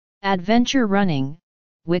Adventure running,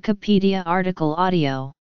 Wikipedia article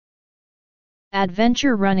audio.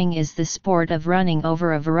 Adventure running is the sport of running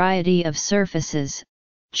over a variety of surfaces,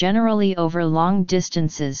 generally over long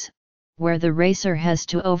distances, where the racer has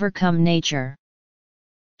to overcome nature.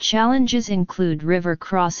 Challenges include river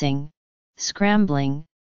crossing, scrambling,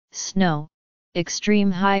 snow,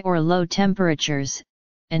 extreme high or low temperatures,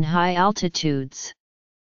 and high altitudes.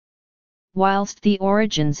 Whilst the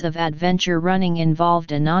origins of adventure running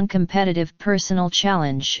involved a non-competitive personal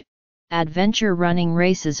challenge, adventure running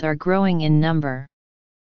races are growing in number.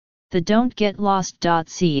 The Don't Get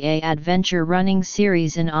Lost.ca adventure running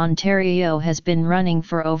series in Ontario has been running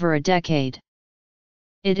for over a decade.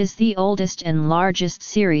 It is the oldest and largest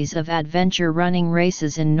series of adventure running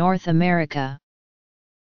races in North America.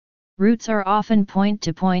 Routes are often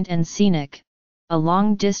point-to-point and scenic, a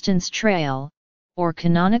long-distance trail, or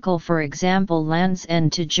canonical, for example Land's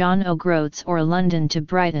End to John O'Groats or London to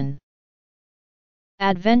Brighton.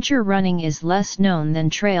 Adventure running is less known than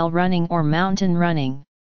trail running or mountain running.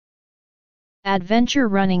 Adventure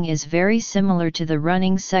running is very similar to the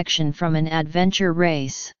running section from an adventure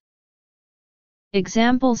race.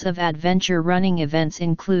 Examples of adventure running events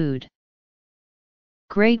include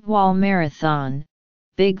Great Wall Marathon,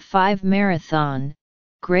 Big 5 Marathon,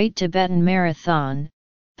 Great Tibetan Marathon,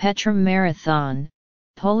 Petram Marathon,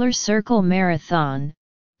 Polar Circle Marathon,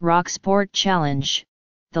 Rock Sport Challenge,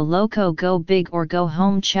 the Loco Go Big or Go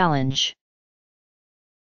Home Challenge.